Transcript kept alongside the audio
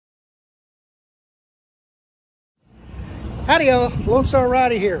Howdy y'all, Lone Star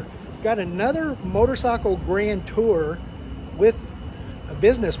Roddy here. Got another motorcycle grand tour with a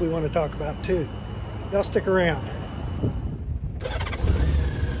business we want to talk about too. Y'all stick around.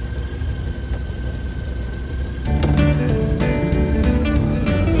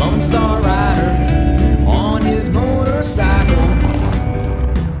 Lone Star Rider on his motorcycle,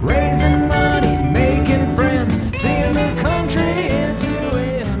 raising money, making friends, seeing the country into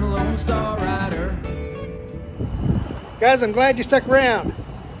it. Lone Star Rider. Guys, I'm glad you stuck around.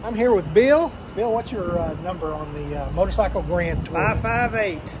 I'm here with Bill. Bill, what's your number on the motorcycle grand tour?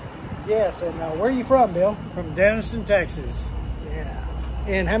 558. Yes, and where are you from, Bill? From Jennings, Texas. Yeah.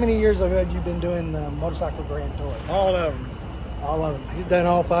 And how many years have you been doing the motorcycle grand tour? All of them. All of them. He's done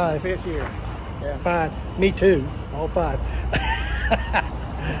all five. 5th year. Yeah. 5. Me too. All 5.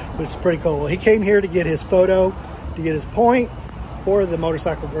 Which is pretty cool. Well, he came here to get his photo, to get his point for the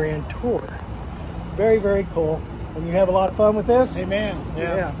motorcycle grand tour. Very, very cool. And you have a lot of fun with this? Amen.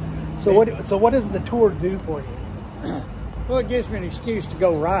 Yeah. So what does the tour do for you? Well, it gives me an excuse to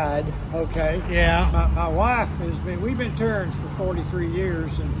go ride. Okay. Yeah. My wife we've been touring for 43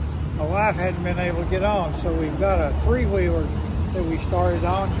 years, and my wife hadn't been able to get on, so we've got a 3-wheeler that we started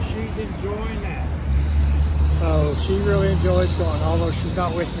on, and she's enjoying that. So she really enjoys going, although she's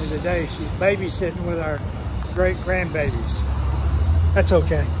not with me today. She's babysitting with our great grandbabies. That's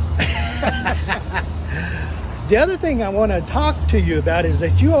okay. The other thing I want to talk to you about is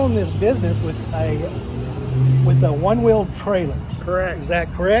that you own this business with a one-wheel trailer. Correct. Is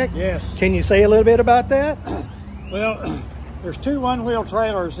that correct? Yes. Can you say a little bit about that? Well, there's 2 one-wheel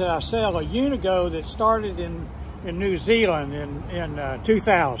trailers that I sell. A Uni-Go that started in New Zealand in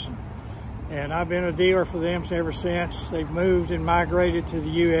 2000. And I've been a dealer for them ever since. They've moved and migrated to the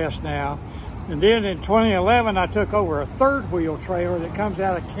U.S. now. And then in 2011, I took over a 3rd-wheel trailer that comes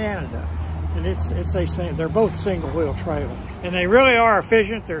out of Canada. And they're both single-wheel trailers. And they really are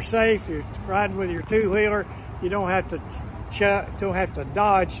efficient. They're safe. You're riding with your 2-wheeler. You don't have to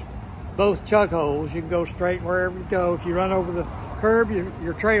dodge both chug holes. You can go straight wherever you go. If you run over the curb,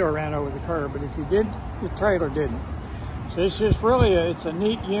 your trailer ran over the curb. But if you did, your trailer didn't. So it's just really it's a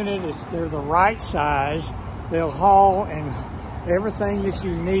neat unit. They're the right size. They'll haul and everything that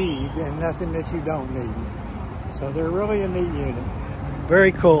you need and nothing that you don't need. So they're really a neat unit.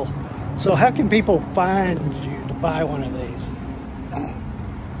 Very cool. So how can people find you to buy one of these?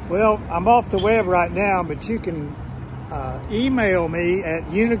 Well, I'm off the web right now, but you can email me at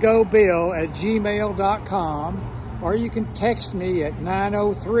unigobill@gmail.com, or you can text me at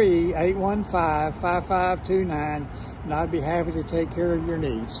 903-815-5529, and I'd be happy to take care of your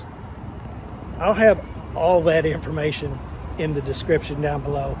needs. I'll have all that information in the description down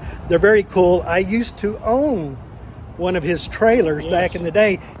below. They're very cool. I used to own one of his trailers back in the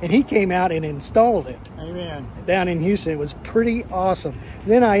day, and he came out and installed it. Amen. Down in Houston. It was pretty awesome.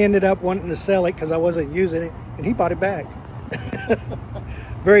 Then I ended up wanting to sell it because I wasn't using it, and he bought it back.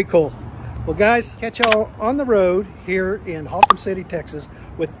 Very cool. Well, guys, catch y'all on the road here in Haltom City, Texas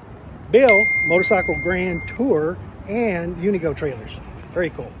with Bill, Motorcycle Grand Tour, and UniGo Trailers. Very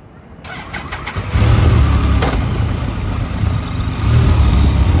cool.